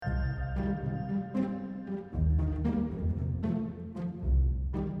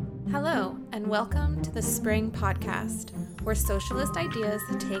Hello, and welcome to the Spring Podcast, where socialist ideas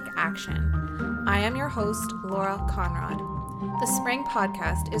take action. I am your host, Laura Conrad. The Spring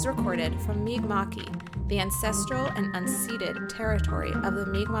Podcast is recorded from Mi'kma'ki, the ancestral and unceded territory of the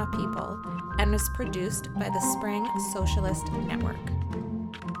Mi'kmaq people, and was produced by the Spring Socialist Network.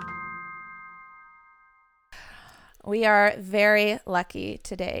 We are very lucky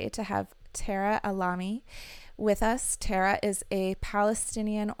today to have Tara Alami with us. Tara is a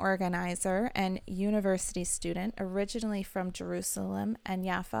Palestinian organizer and university student, originally from Jerusalem and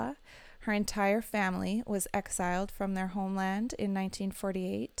Yafa. Her entire family was exiled from their homeland in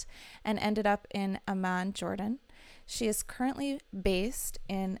 1948 and ended up in Amman, Jordan. She is currently based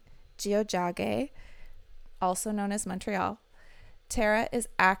in Tio'tia, also known as Montreal. Tara is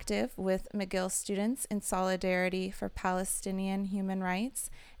active with McGill students in solidarity for Palestinian human rights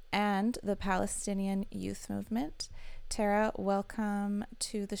and the Palestinian youth movement. Tara, welcome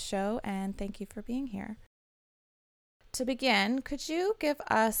to the show and thank you for being here. To begin, could you give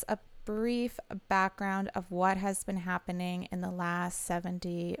us a brief background of what has been happening in the last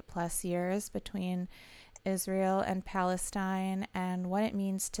 70 plus years between Israel and Palestine and what it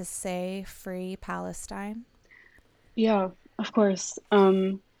means to say free Palestine? Yeah, of course.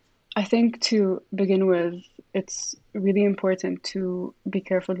 I think to begin with, it's really important to be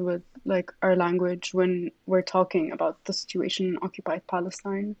careful with our language when we're talking about the situation in occupied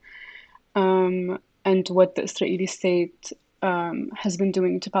Palestine, and what the Israeli state has been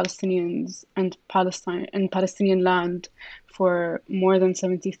doing to Palestinians and Palestine and Palestinian land for more than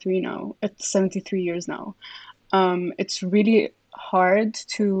 73 years now. It's really hard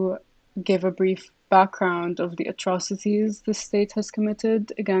to give a brief background of the atrocities the state has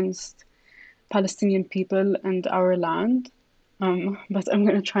committed against Palestinian people and our land, but I'm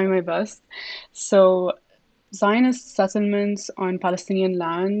going to try my best. So, Zionist settlements on Palestinian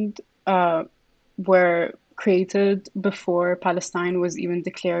land were created before Palestine was even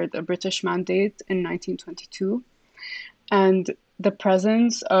declared a British mandate in 1922. And the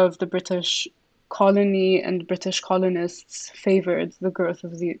presence of the British colony and British colonists favored the growth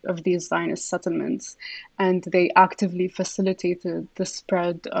of these Zionist settlements, and they actively facilitated the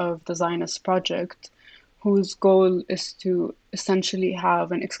spread of the Zionist project, whose goal is to essentially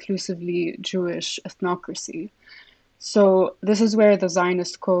have an exclusively Jewish ethnocracy. So this is where the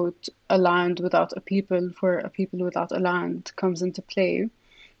Zionist quote, "a land without a people for a people without a land," comes into play,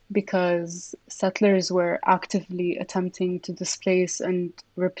 because settlers were actively attempting to displace and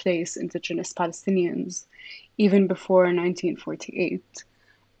replace indigenous Palestinians even before 1948.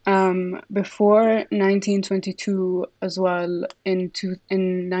 Before 1922 as well, in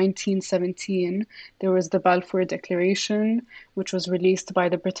 1917, there was the Balfour Declaration, which was released by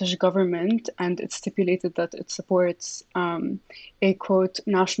the British government, and it stipulated that it supports a, quote,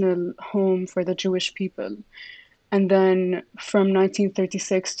 national home for the Jewish people. And then from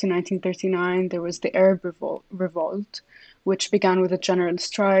 1936 to 1939, there was the Arab Revolt, which began with a general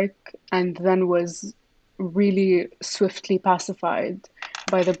strike and then was really swiftly pacified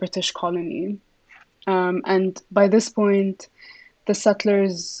by the British colony. And by this point, the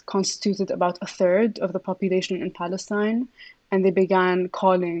settlers constituted about a third of the population in Palestine, and they began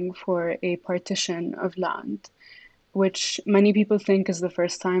calling for a partition of land, which many people think is the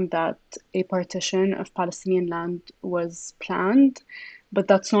first time that a partition of Palestinian land was planned. But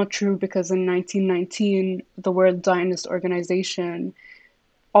that's not true, because in 1919, the World Zionist Organization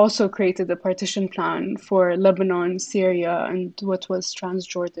also created a partition plan for Lebanon, Syria, and what was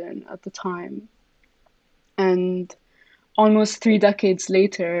Transjordan at the time. And almost 3 decades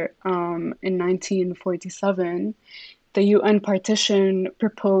later, in 1947, the UN partition plan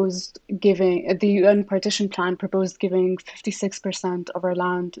proposed giving 56% of our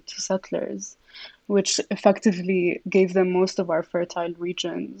land to settlers, which effectively gave them most of our fertile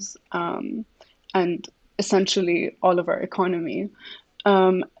regions, and essentially all of our economy.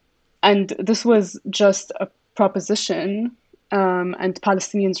 And this was just a proposition, and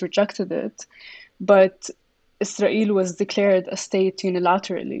Palestinians rejected it, but Israel was declared a state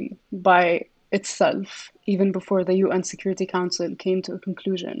unilaterally by itself, even before the UN Security Council came to a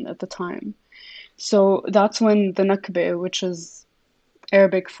conclusion at the time. So that's when the Nakba, which is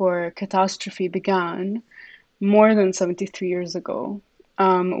Arabic for catastrophe, began more than 73 years ago,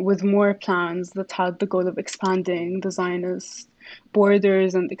 with more plans that had the goal of expanding the Zionist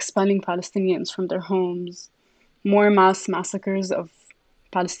borders and expelling Palestinians from their homes, more mass massacres of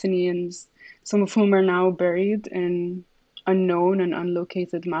Palestinians, some of whom are now buried in unknown and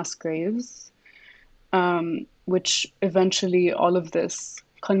unlocated mass graves, which eventually all of this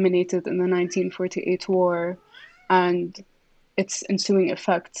culminated in the 1948 war and its ensuing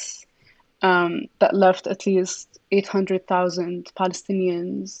effects that left at least 800,000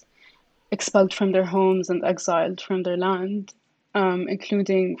 Palestinians expelled from their homes and exiled from their land,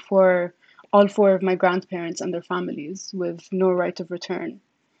 including for all four of my grandparents and their families with no right of return.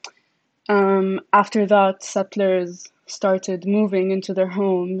 After that, settlers started moving into their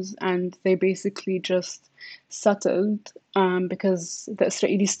homes and they basically just settled because the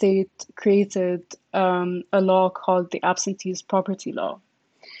Israeli state created a law called the Absentees Property Law,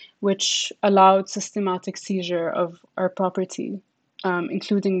 which allowed systematic seizure of our property,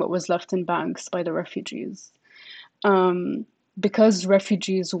 including what was left in banks by the refugees. Because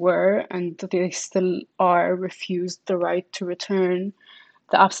refugees were, and they still are, refused the right to return,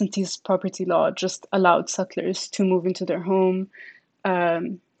 the absentees property law just allowed settlers to move into their home,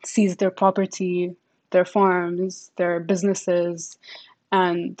 seize their property, their farms, their businesses,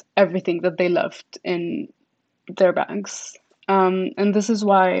 and everything that they left in their banks. And this is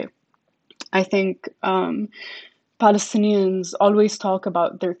why I think Palestinians always talk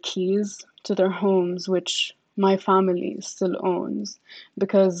about their keys to their homes, which my family still owns,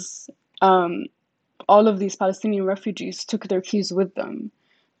 because all of these Palestinian refugees took their keys with them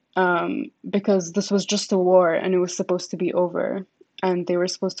because this was just a war and it was supposed to be over and they were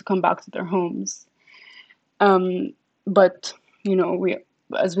supposed to come back to their homes. But, you know,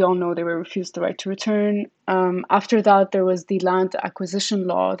 as we all know, they were refused the right to return. After that, there was the land acquisition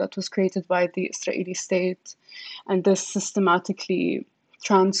law that was created by the Israeli state, and this systematically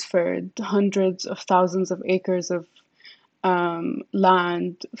transferred hundreds of thousands of acres of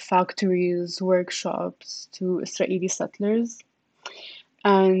land, factories, workshops to Israeli settlers.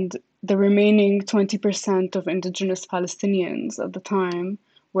 And the remaining 20% of indigenous Palestinians at the time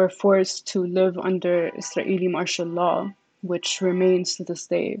were forced to live under Israeli martial law, which remains to this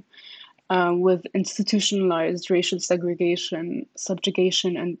day, with institutionalized racial segregation,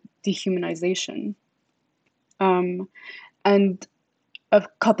 subjugation, and dehumanization. And a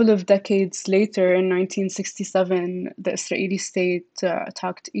couple of decades later, in 1967, the Israeli state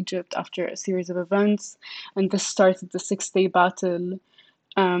attacked Egypt after a series of events, and this started the Six-Day Battle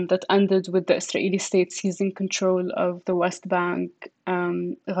that ended with the Israeli state seizing control of the West Bank,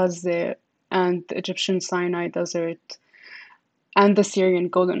 Gaza, and the Egyptian Sinai Desert, and the Syrian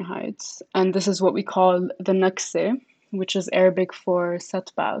Golan Heights. And this is what we call the Nakse, which is Arabic for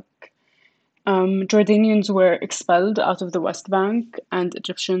setback. Jordanians were expelled out of the West Bank, and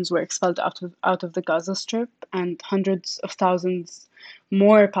Egyptians were expelled out of the Gaza Strip, and hundreds of thousands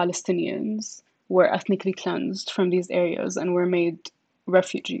more Palestinians were ethnically cleansed from these areas and were made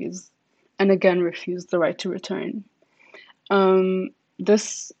refugees, and again refused the right to return.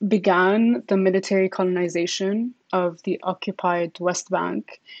 This began the military colonization of the occupied West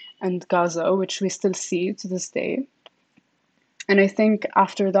Bank and Gaza, which we still see to this day. And I think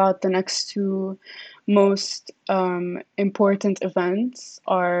after that, the next two most important events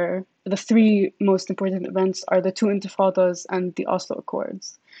are the three most important events are the two intifadas and the Oslo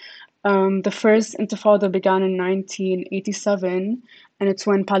Accords. The first intifada began in 1987, and it's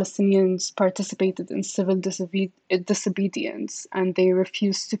when Palestinians participated in civil disobedience and they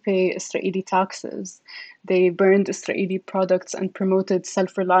refused to pay Israeli taxes. They burned Israeli products and promoted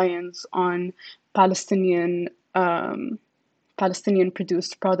self-reliance on Palestinian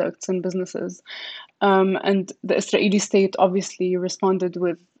produced products and businesses. And the Israeli state obviously responded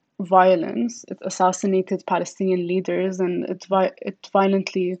with violence. It assassinated Palestinian leaders and it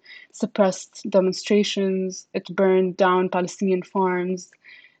violently suppressed demonstrations. It burned down Palestinian farms,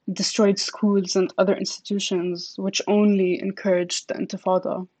 destroyed schools and other institutions, which only encouraged the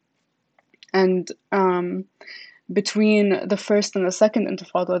Intifada. And between the first and the second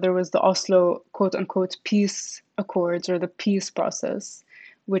Intifada, there was the Oslo quote unquote peace accords or the peace process,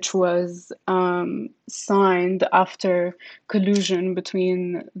 which was signed after collusion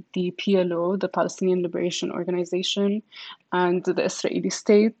between the PLO, the Palestinian Liberation Organization, and the Israeli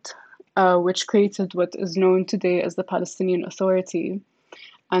state, which created what is known today as the Palestinian Authority.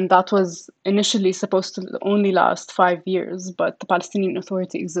 And that was initially supposed to only last 5 years, but the Palestinian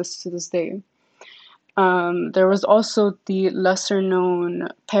Authority exists to this day. There was also the lesser-known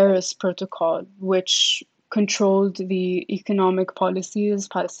Paris Protocol, which controlled the economic policies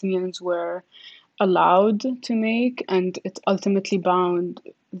Palestinians were allowed to make, and it ultimately bound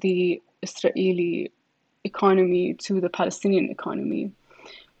the Israeli economy to the Palestinian economy,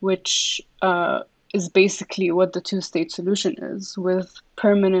 which is basically what the two-state solution is, with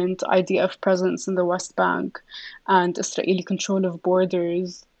permanent IDF presence in the West Bank and Israeli control of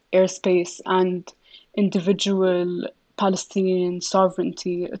borders, airspace, and individual Palestinian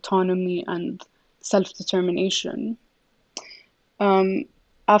sovereignty, autonomy, and self-determination. Um,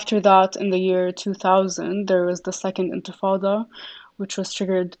 After that, in the year 2000, there was the Second Intifada, which was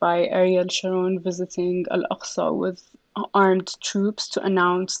triggered by Ariel Sharon visiting Al-Aqsa with armed troops to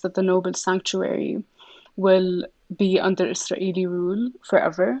announce that the noble sanctuary will be under Israeli rule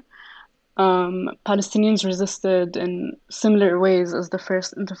forever. Palestinians resisted in similar ways as the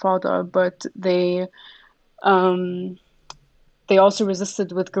First Intifada, but um, they also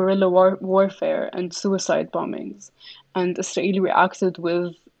resisted with guerrilla warfare and suicide bombings, and Israel reacted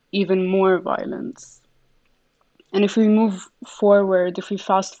with even more violence. And if we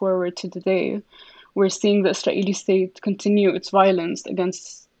fast forward to today, we're seeing the Israeli state continue its violence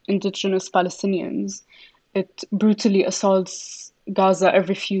against indigenous Palestinians. It brutally assaults Gaza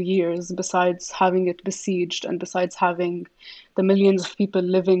every few years, besides having it besieged and besides having the millions of people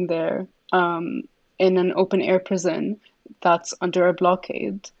living there in an open air prison that's under a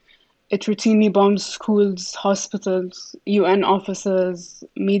blockade. It routinely bombs schools, hospitals, UN offices,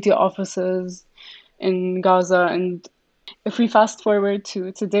 media offices in Gaza. And if we fast forward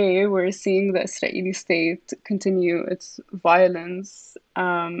to today, we're seeing the Israeli state continue its violence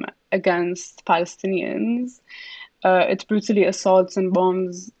against Palestinians. It brutally assaults and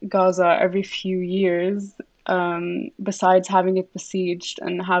bombs Gaza every few years, besides having it besieged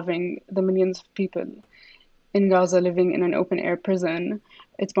and having the millions of people in Gaza living in an open air prison.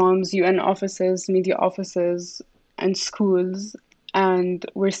 It bombs UN offices, media offices, and schools. And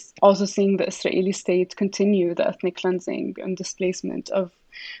we're also seeing the Israeli state continue the ethnic cleansing and displacement of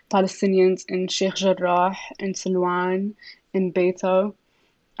Palestinians in Sheikh Jarrah, in Silwan, in Beita,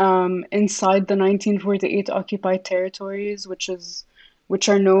 inside the 1948 occupied territories, which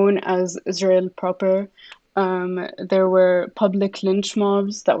are known as Israel proper. There were public lynch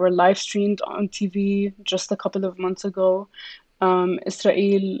mobs that were live streamed on TV just a couple of months ago.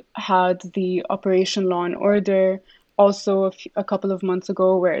 Israel had the Operation Law and Order also a couple of months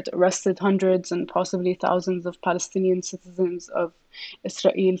ago, where it arrested hundreds and possibly thousands of Palestinian citizens of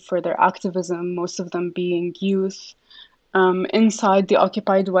Israel for their activism, most of them being youth. Inside the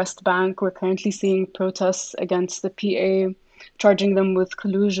occupied West Bank, we're currently seeing protests against the PA, charging them with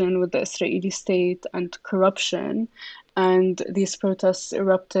collusion with the Israeli state and corruption. And these protests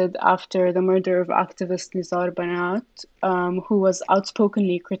erupted after the murder of activist Nizar Banat, who was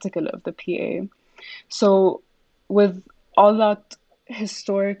outspokenly critical of the PA. So, with all that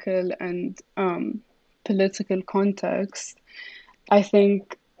historical and political context, I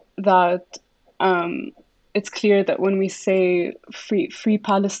think that it's clear that when we say free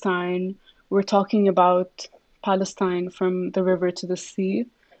Palestine, we're talking about Palestine from the river to the sea.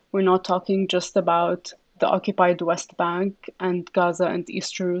 We're not talking just about the occupied West Bank and Gaza and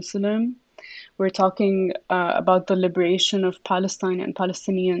East Jerusalem. We're talking about the liberation of Palestine and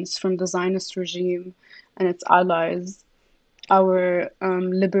Palestinians from the Zionist regime and its allies, our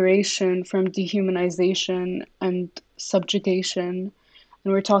liberation from dehumanization and subjugation.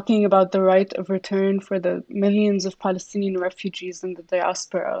 And we're talking about the right of return for the millions of Palestinian refugees in the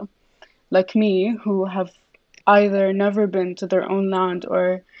diaspora, like me, who have either never been to their own land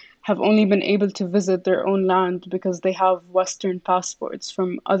or have only been able to visit their own land because they have Western passports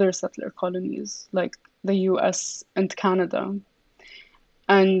from other settler colonies, like the US and Canada.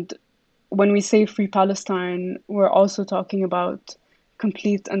 And when we say free Palestine, we're also talking about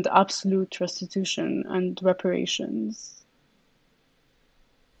complete and absolute restitution and reparations.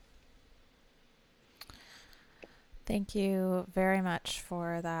 Thank you very much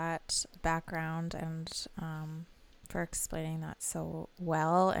for that background and for explaining that so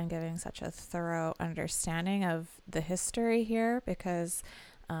well and giving such a thorough understanding of the history here, because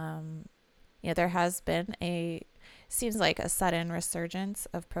there has been seems like a sudden resurgence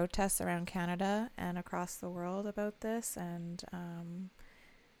of protests around Canada and across the world about this, and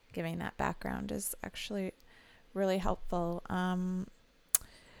giving that background is actually really helpful.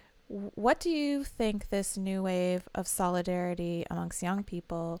 What do you think this new wave of solidarity amongst young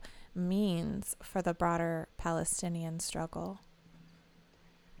people means for the broader Palestinian struggle?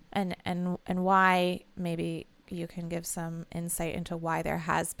 And why, maybe you can give some insight into why there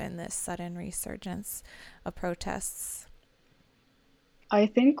has been this sudden resurgence of protests? I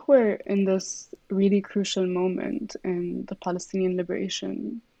think we're in this really crucial moment in the Palestinian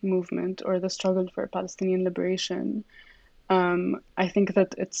liberation movement, or the struggle for Palestinian liberation. I think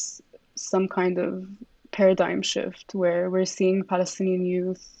that it's some kind of paradigm shift where we're seeing Palestinian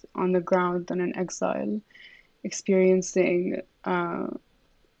youth on the ground and in exile experiencing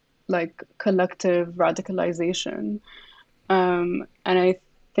like collective radicalization. And I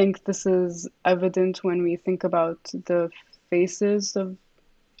think this is evident when we think about the faces of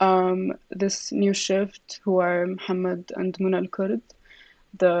this new shift, who are Muhammad and Muna al-Kurd,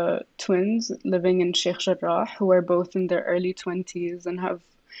 the twins living in Sheikh Jarrah, who are both in their early 20s and have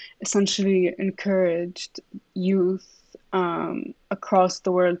essentially encouraged youth across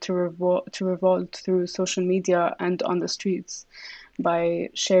the world to revolt through social media and on the streets by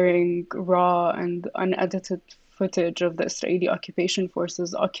sharing raw and unedited footage of the Israeli occupation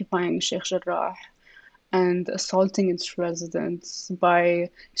forces occupying Sheikh Jarrah and assaulting its residents, by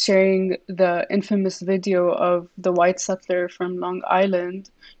sharing the infamous video of the white settler from Long Island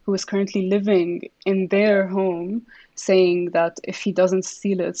who is currently living in their home, saying that if he doesn't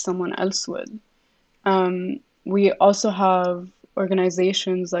steal it, someone else will. We also have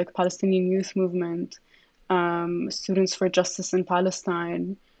organizations like Palestinian Youth Movement, Students for Justice in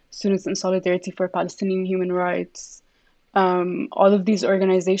Palestine, Students in Solidarity for Palestinian Human Rights. All of these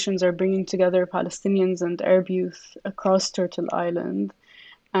organizations are bringing together Palestinians and Arab youth across Turtle Island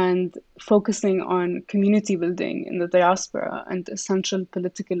and focusing on community building in the diaspora and essential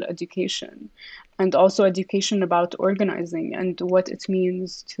political education, and also education about organizing and what it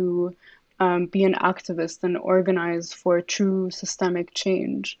means to be an activist and organize for true systemic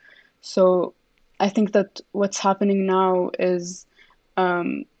change. So I think that what's happening now is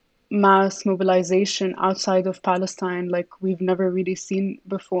mass mobilization outside of Palestine like we've never really seen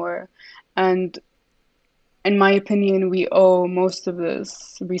before. And in my opinion, we owe most of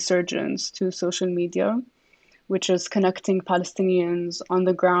this resurgence to social media, which is connecting Palestinians on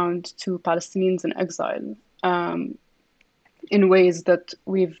the ground to Palestinians in exile in ways that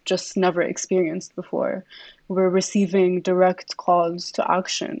we've just never experienced before. We're receiving direct calls to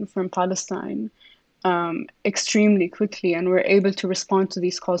action from Palestine extremely quickly, and we're able to respond to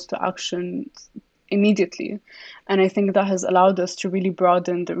these calls to action immediately. And I think that has allowed us to really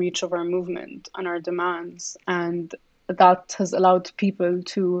broaden the reach of our movement and our demands. And that has allowed people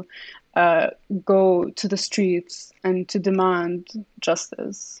to go to the streets and to demand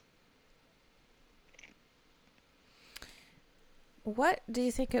justice. What do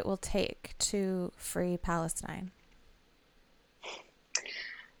you think it will take to free Palestine?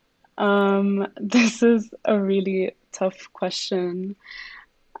 This is a really tough question.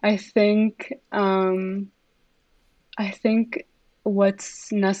 I think I think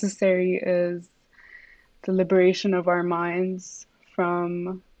what's necessary is the liberation of our minds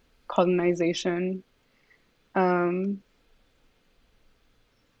from colonization. Um,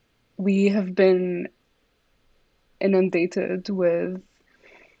 we have been inundated with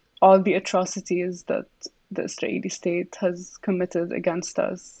all the atrocities that the Israeli state has committed against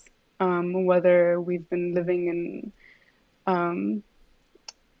us, whether we've been living in on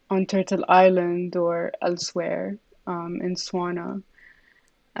Turtle Island or elsewhere in Swana.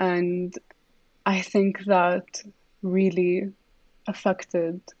 And I think that really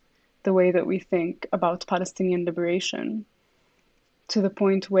affected the way that we think about Palestinian liberation, to the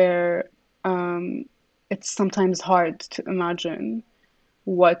point where it's sometimes hard to imagine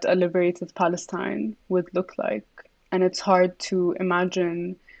what a liberated Palestine would look like. And it's hard to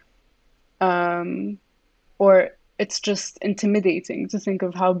imagine, or it's just intimidating to think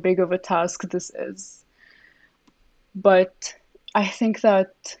of how big of a task this is. But I think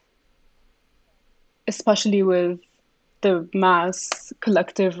that, especially with the mass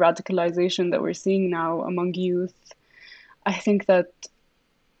collective radicalization that we're seeing now among youth, I think that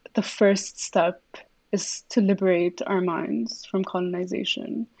the first step is to liberate our minds from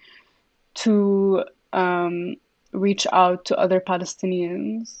colonization, to reach out to other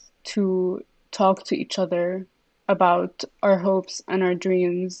Palestinians, to talk to each other about our hopes and our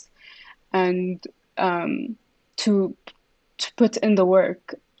dreams, and to put in the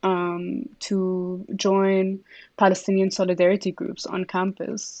work, to join Palestinian solidarity groups on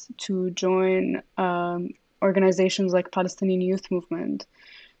campus, to join organizations like Palestinian Youth Movement,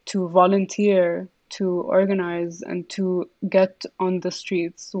 to volunteer, to organize, and to get on the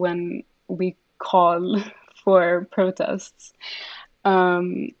streets when we call for protests.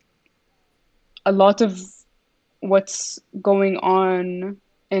 A lot of what's going on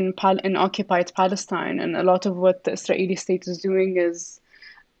in occupied Palestine, and a lot of what the Israeli state is doing is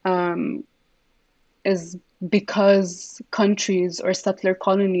because countries or settler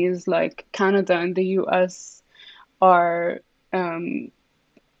colonies like Canada and the US are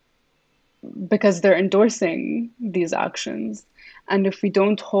because they're endorsing these actions. And if we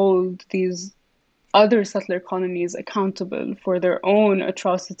don't hold these other settler colonies accountable for their own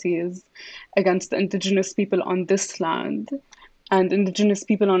atrocities against the indigenous people on this land and indigenous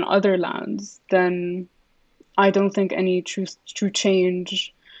people on other lands, then I don't think any true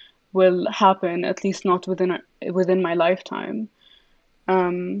change will happen, at least not within my lifetime.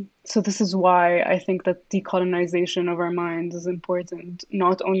 So this is why I think that decolonization of our minds is important,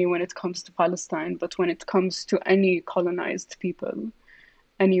 not only when it comes to Palestine, but when it comes to any colonized people,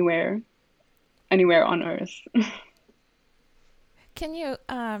 anywhere, anywhere on earth. Can you,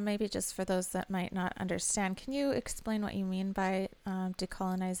 maybe just for those that might not understand, can you explain what you mean by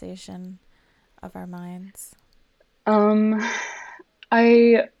decolonization of our minds? Um,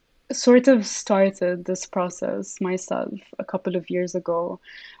 I sort of started this process myself a couple of years ago,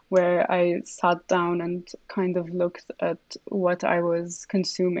 where I sat down and kind of looked at what I was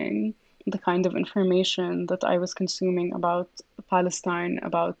consuming, the kind of information that I was consuming about Palestine,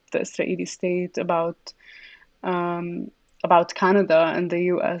 about the Israeli state, um, about Canada and the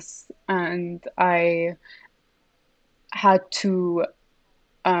US, and I had to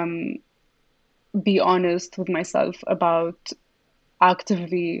um, be honest with myself about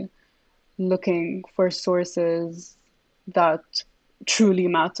actively looking for sources that truly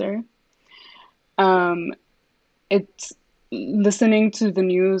matter. Um, it Listening to the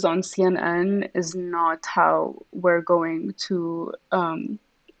news on CNN is not how we're going to,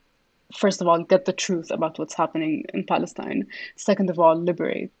 first of all, get the truth about what's happening in Palestine. Second of all,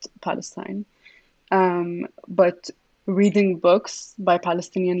 liberate Palestine. But reading books by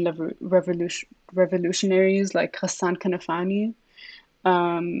Palestinian revolutionaries like Hassan Kanafani,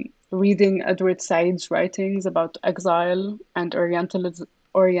 reading Edward Said's writings about exile and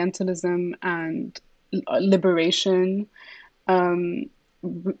Orientalism and liberation, um,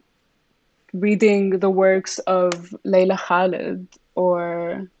 reading the works of Layla Khalid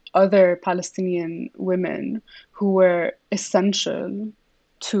or other Palestinian women who were essential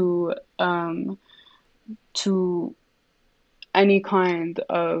to to any kind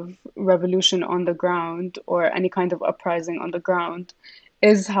of revolution on the ground or any kind of uprising on the ground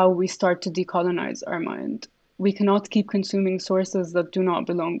is how we start to decolonize our mind. We cannot keep consuming sources that do not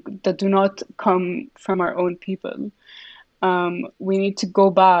belong, that do not come from our own people. We need to go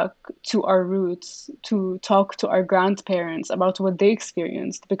back to our roots to talk to our grandparents about what they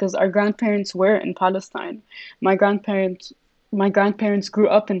experienced because our grandparents were in Palestine. My grandparents my grandparents grew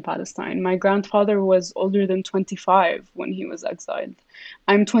up in Palestine. My grandfather was older than 25 when he was exiled.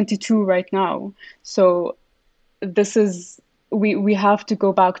 I'm 22 right now. So this is we have to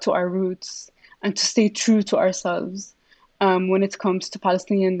go back to our roots and to stay true to ourselves when it comes to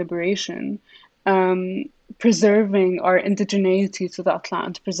Palestinian liberation, um, preserving our indigeneity to that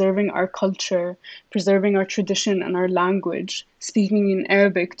land, preserving our culture, preserving our tradition and our language, speaking in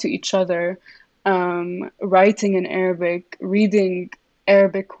Arabic to each other, writing in Arabic, reading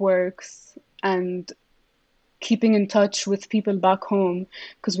Arabic works, and keeping in touch with people back home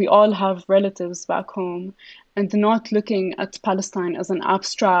because we all have relatives back home, and not looking at Palestine as an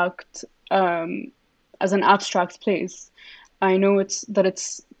abstract place. I know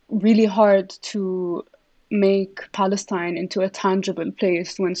it's really hard to make Palestine into a tangible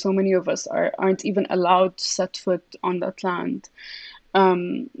place when so many of us aren't even allowed to set foot on that land.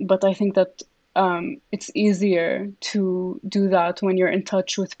 But I think that it's easier to do that when you're in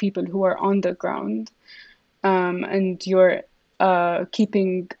touch with people who are on the ground, and you're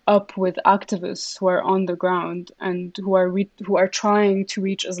keeping up with activists who are on the ground and who are trying to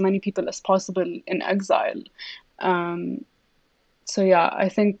reach as many people as possible in exile. Um, so yeah, I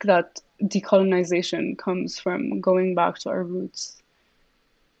think that decolonization comes from going back to our roots.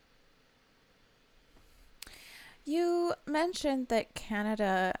 You mentioned that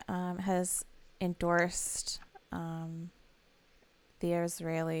Canada has endorsed um, the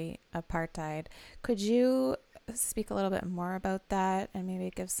Israeli apartheid. Could you speak a little bit more about that and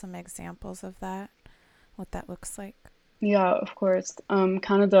maybe give some examples of that, what that looks like? Yeah, of course.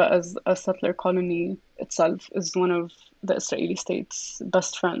 Canada, as a settler colony itself, is one of the Israeli state's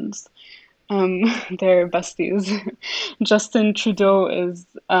best friends. Um, they're besties. Justin Trudeau is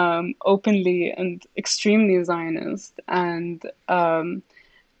openly and extremely Zionist, and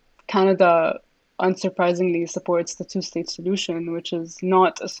Canada unsurprisingly supports the two-state solution, which is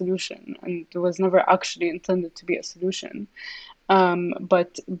not a solution and was never actually intended to be a solution.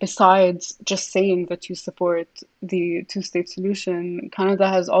 But besides just saying that you support the two-state solution, Canada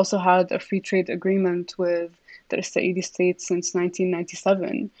has also had a free trade agreement with the Israeli state since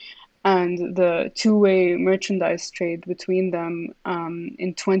 1997. And the two-way merchandise trade between them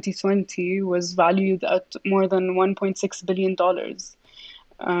in 2020 was valued at more than $1.6 billion.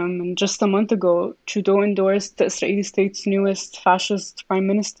 Just a month ago, Trudeau endorsed the Israeli state's newest fascist prime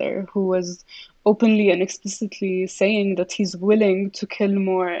minister, who was openly and explicitly saying that he's willing to kill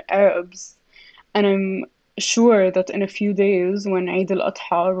more Arabs. And I'm sure that in a few days, when Eid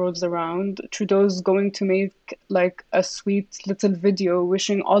al-Adha rolls around, Trudeau's going to make like a sweet little video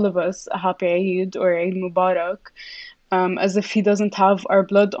wishing all of us a happy Eid or Eid Mubarak, as if he doesn't have our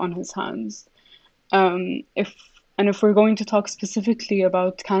blood on his hands. If if we're going to talk specifically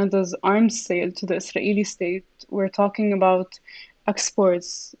about Canada's arms sale to the Israeli state, we're talking about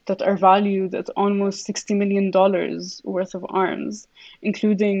exports that are valued at almost $60 million worth of arms,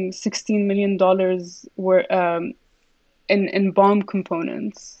 including $16 million in bomb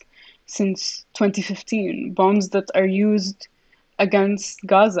components since 2015, bombs that are used against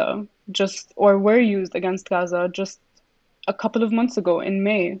Gaza, just or were used against Gaza just a couple of months ago in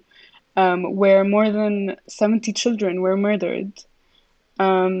May, where more than 70 children were murdered.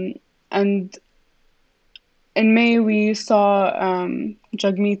 And in May, we saw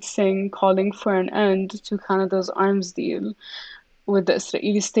Jagmeet Singh calling for an end to Canada's arms deal with the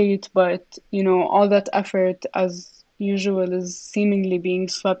Israeli state, but all that effort, as usual, is seemingly being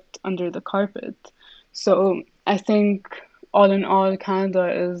swept under the carpet. So I think, all in all, Canada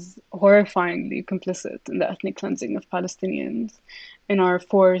is horrifyingly complicit in the ethnic cleansing of Palestinians, in our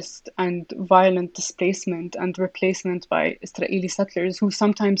forced and violent displacement and replacement by Israeli settlers who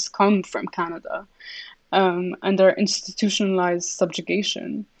sometimes come from Canada, and our institutionalized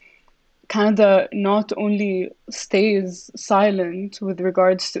subjugation. Canada not only stays silent with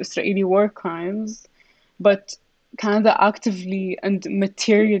regards to Israeli war crimes, but Canada actively and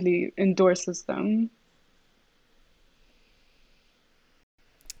materially endorses them.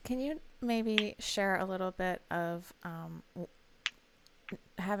 Can you maybe share a little bit of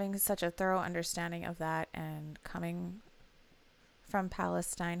having such a thorough understanding of that and coming from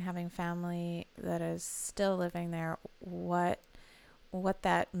Palestine, having family that is still living there, what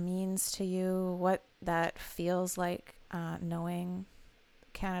that means to you, what that feels like, knowing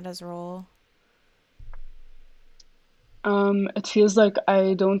Canada's role? It feels like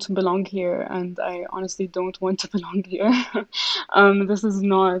I don't belong here, and I honestly don't want to belong here. This is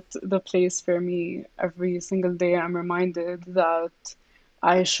not the place for me. Every single day, I'm reminded that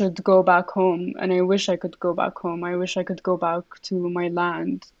I should go back home, and I wish I could go back home. I wish I could go back to my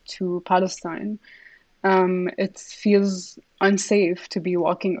land, to Palestine. It feels unsafe to be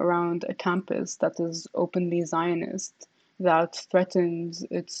walking around a campus that is openly Zionist, that threatens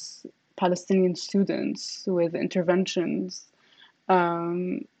its Palestinian students with interventions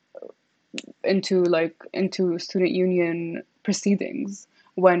um, into student union proceedings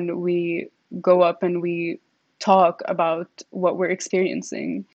when we go up and we talk about what we're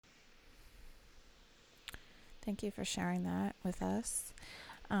experiencing. Thank you for sharing that with us.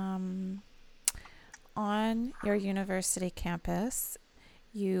 On your university campus,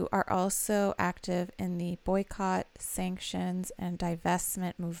 you are also active in the boycott, sanctions, and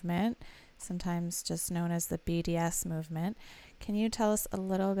divestment movement, sometimes just known as the BDS movement. Can you tell us a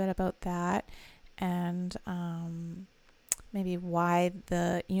little bit about that and maybe why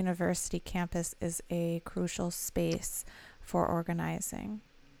the university campus is a crucial space for organizing?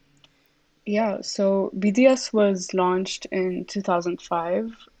 Yeah, so BDS was launched in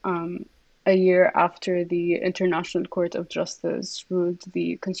 2005, a year after the International Court of Justice ruled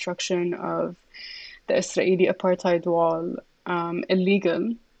the construction of the Israeli apartheid wall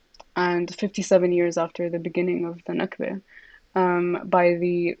illegal, and 57 years after the beginning of the Nakba by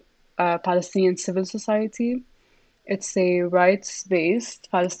the Palestinian civil society. It's a rights-based,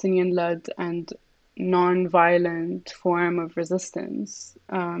 Palestinian-led, and non-violent form of resistance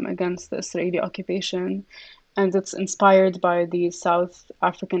against the Israeli occupation, and it's inspired by the South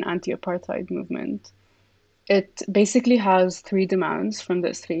African anti-apartheid movement. It basically has three demands from the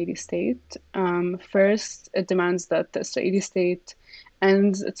Israeli state. First, it demands that the Israeli state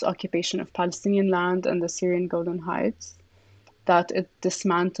ends its occupation of Palestinian land and the Syrian Golan Heights, that it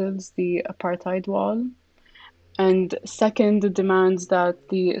dismantles the apartheid wall, and second, it demands that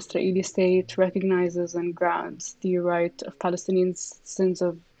the Israeli state recognizes and grants the right of Palestinian citizens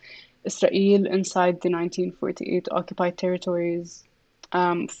of Israel inside the 1948 occupied territories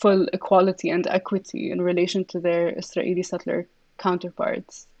full equality and equity in relation to their Israeli settler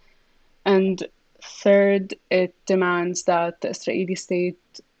counterparts. And third, it demands that the Israeli state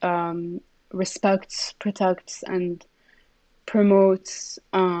respects, protects, and promotes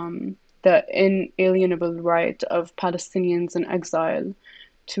the inalienable right of Palestinians in exile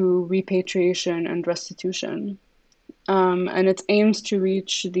to repatriation and restitution. And it aims to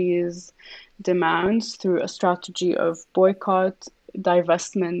reach these demands through a strategy of boycott,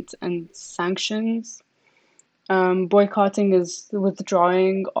 divestment, and sanctions. Boycotting is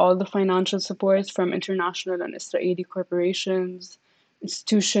withdrawing all the financial support from international and Israeli corporations,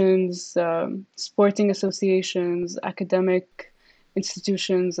 institutions, sporting associations, academic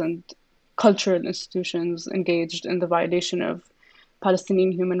institutions, and cultural institutions engaged in the violation of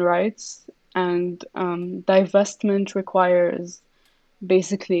Palestinian human rights. And divestment requires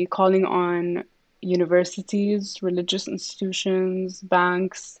basically calling on universities, religious institutions,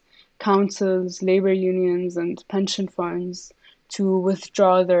 banks, councils, labor unions, and pension funds to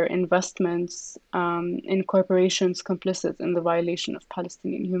withdraw their investments in corporations complicit in the violation of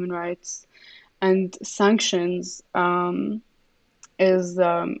Palestinian human rights. And is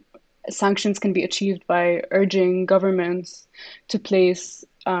sanctions can be achieved by urging governments to place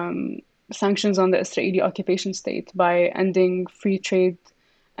sanctions on the Israeli occupation state by ending free trade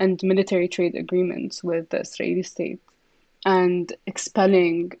and military trade agreements with the Israeli state and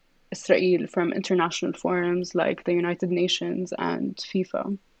expelling Israel from international forums like the United Nations and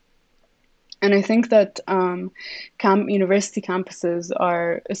FIFA. And I think that university campuses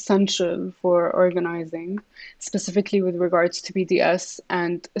are essential for organizing, specifically with regards to BDS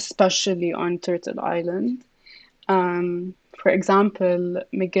and especially on Turtle Island. For example,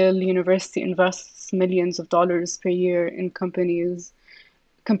 McGill University invests millions of dollars per year in companies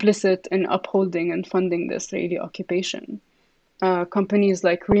complicit in upholding and funding the Israeli occupation. Companies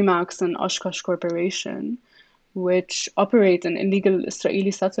like Remax and Oshkosh Corporation, which operate in illegal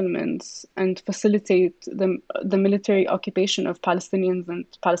Israeli settlements and facilitate the military occupation of Palestinians and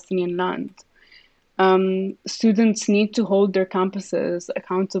Palestinian land. Students need to hold their campuses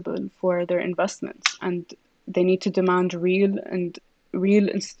accountable for their investments, and they need to demand real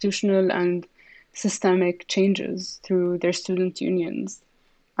institutional and systemic changes through their student unions.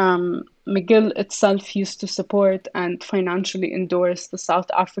 McGill itself used to support and financially endorse the South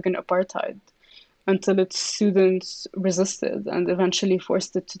African apartheid until its students resisted and eventually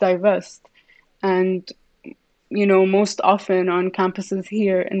forced it to divest. And, most often on campuses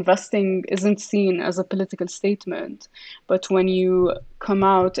here, investing isn't seen as a political statement. But when you come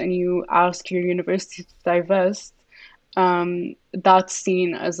out and you ask your university to divest, that's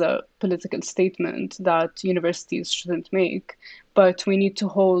seen as a political statement that universities shouldn't make. But we need to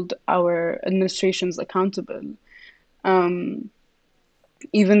hold our administrations accountable. Um,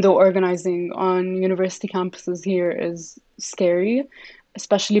 Even though organizing on university campuses here is scary,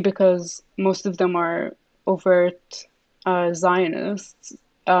 especially because most of them are overt Zionists,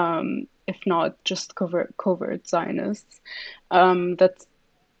 if not just covert Zionists, that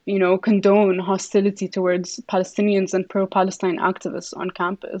condone hostility towards Palestinians and pro-Palestine activists on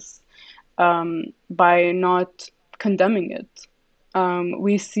campus by not condemning it.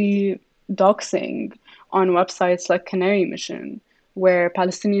 We see doxing on websites like Canary Mission, where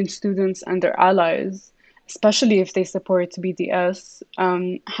Palestinian students and their allies, especially if they support BDS,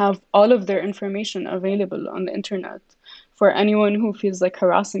 have all of their information available on the internet for anyone who feels like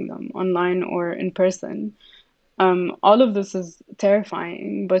harassing them online or in person. All of this is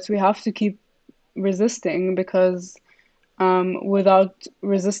terrifying, but we have to keep resisting because without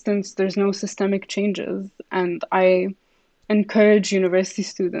resistance, there's no systemic changes. And I encourage university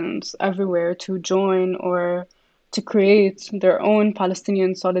students everywhere to join or to create their own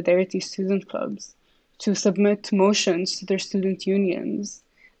Palestinian solidarity student clubs, to submit motions to their student unions,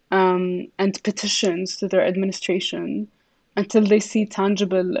 and petitions to their administration until they see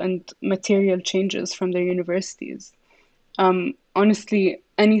tangible and material changes from their universities. Honestly,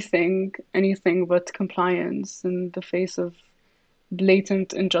 anything but compliance in the face of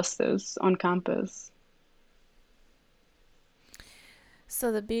blatant injustice on campus.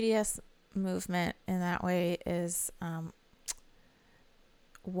 So the BDS movement in that way is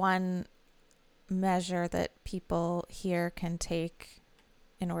one measure that people here can take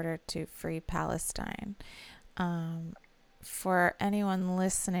in order to free Palestine. For anyone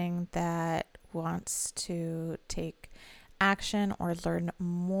listening that wants to take action or learn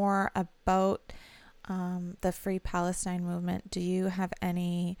more about the Free Palestine movement, do you have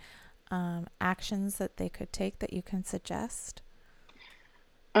any actions that they could take that you can suggest?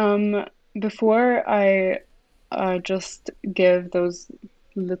 Um, Before I just give those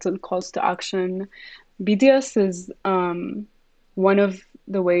little calls to action, BDS is one of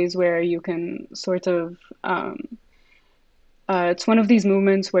the ways where you can sort of it's one of these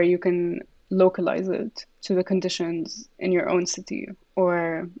movements where you can localize it to the conditions in your own city,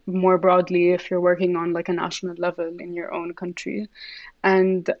 or more broadly, if you're working on like a national level in your own country.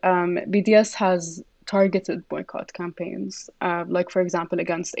 And BDS has targeted boycott campaigns, like for example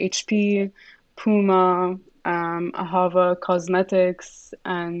against HP, Puma, Ahava Cosmetics,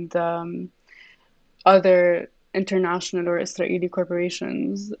 and other international or Israeli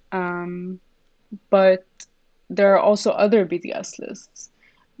corporations. But there are also other BDS lists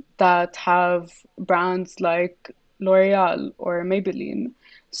that have brands like L'Oreal or Maybelline.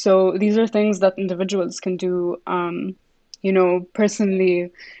 So these are things that individuals can do.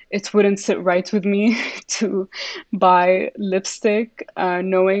 Personally, it wouldn't sit right with me to buy lipstick,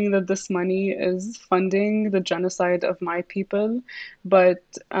 knowing that this money is funding the genocide of my people. But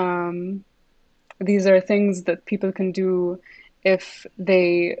these are things that people can do if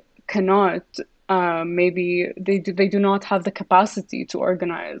they cannot. Maybe they do not have the capacity to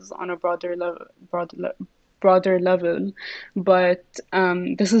organize on a broader level. But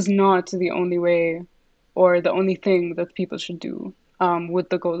this is not the only way or the only thing that people should do with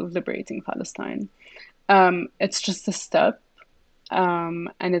the goal of liberating Palestine. It's just a step, and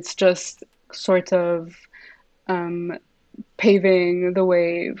it's just sort of um, paving the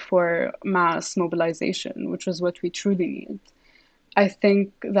way for mass mobilization, which is what we truly need. I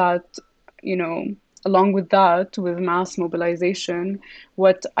think that, you know, along with that, with mass mobilization,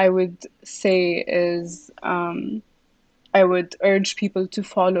 what I would say is I would urge people to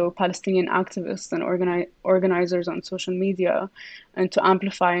follow Palestinian activists and organizers on social media and to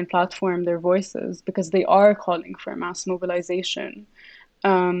amplify and platform their voices because they are calling for mass mobilization,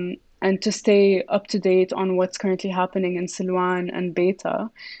 and to stay up to date on what's currently happening in Silwan and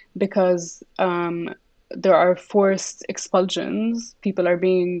Beta, because there are forced expulsions. People are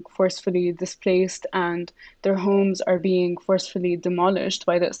being forcefully displaced, and their homes are being forcefully demolished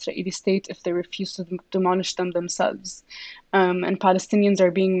by the Israeli state if they refuse to demolish them themselves. And Palestinians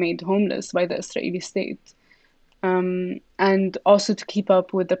are being made homeless by the Israeli state. And also to keep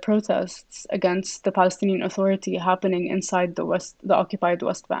up with the protests against the Palestinian Authority happening inside the occupied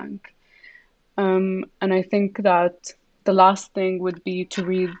West Bank. And I think that the last thing would be to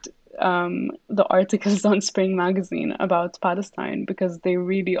read the articles on Spring Magazine about Palestine because they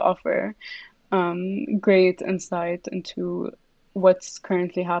really offer great insight into what's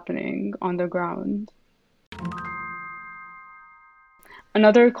currently happening on the ground.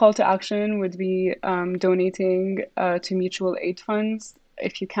 Another call to action would be donating to mutual aid funds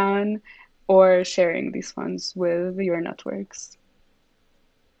if you can, or sharing these funds with your networks.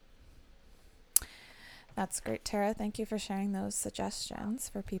 That's great, Tara. Thank you for sharing those suggestions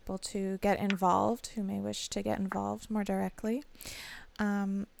for people to get involved who may wish to get involved more directly.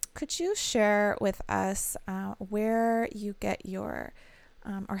 Could you share with us where you get your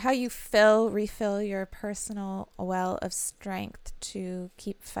or how you refill your personal well of strength to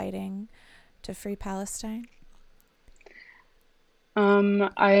keep fighting to free Palestine?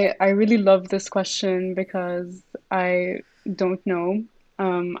 I really love this question because I don't know.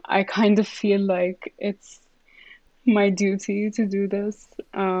 I kind of feel like it's my duty to do this,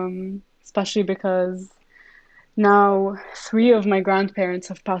 especially because now three of my grandparents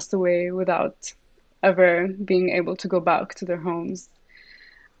have passed away without ever being able to go back to their homes.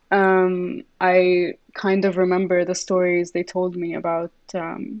 I kind of remember the stories they told me about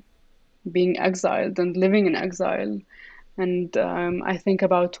being exiled and living in exile. And I think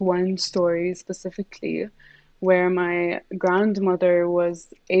about one story specifically where my grandmother was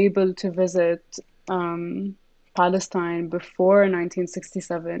able to visit Palestine before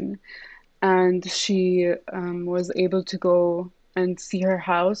 1967, and she was able to go and see her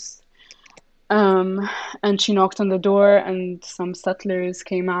house. Um, and she knocked on the door, and some settlers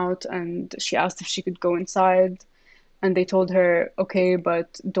came out, and she asked if she could go inside. And they told her, okay,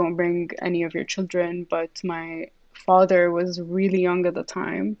 but don't bring any of your children. But my father was really young at the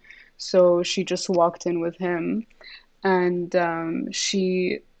time, so she just walked in with him. And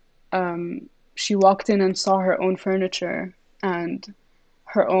she walked in and saw her own furniture and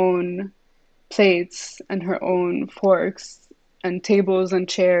her own plates and her own forks and tables and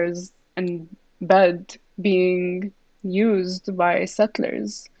chairs and bed being used by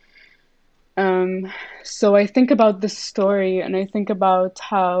settlers. Um, so I think about this story and I think about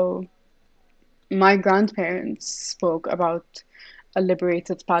how my grandparents spoke about a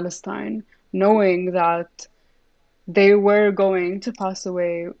liberated Palestine, knowing that they were going to pass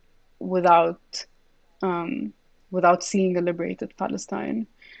away without um, without seeing a liberated Palestine.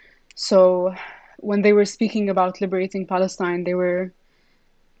 So when they were speaking about liberating Palestine, they were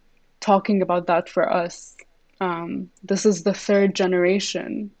talking about that for us. This is the third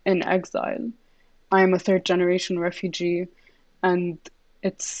generation in exile. I am a third generation refugee, and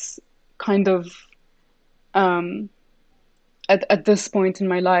it's kind of um, at this point in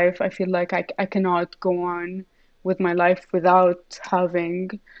my life, I feel like I cannot go on with my life without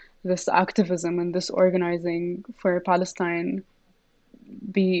having this activism and this organizing for Palestine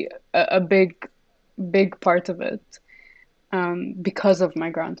be a big part of it, because of my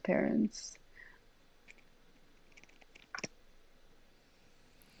grandparents.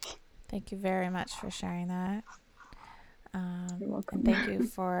 Thank you very much for sharing that. You're welcome. And thank you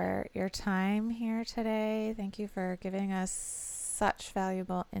for your time here today. Thank you for giving us such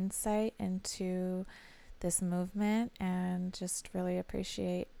valuable insight into this movement, and just really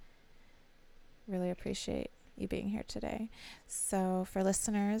appreciate you being here today. So for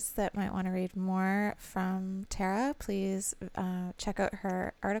listeners that might want to read more from Tara, please check out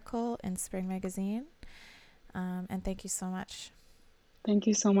her article in Spring Magazine. And thank you so much. Thank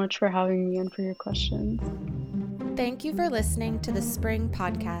you so much for having me and for your questions. Thank you for listening to the Spring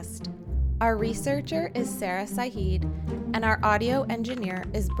Podcast. Our researcher is Sarah Saeed, and our audio engineer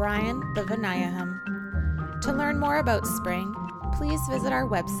is Brian Bivanayaham. To learn more about Spring, please visit our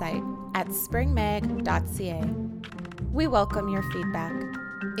website at springmag.ca. We welcome your feedback.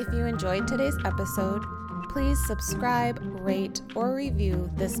 If you enjoyed today's episode, please subscribe, rate, or review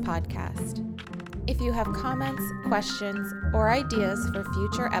this podcast. If you have comments, questions, or ideas for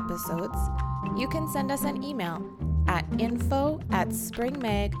future episodes, you can send us an email at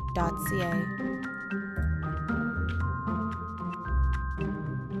info@springmag.ca.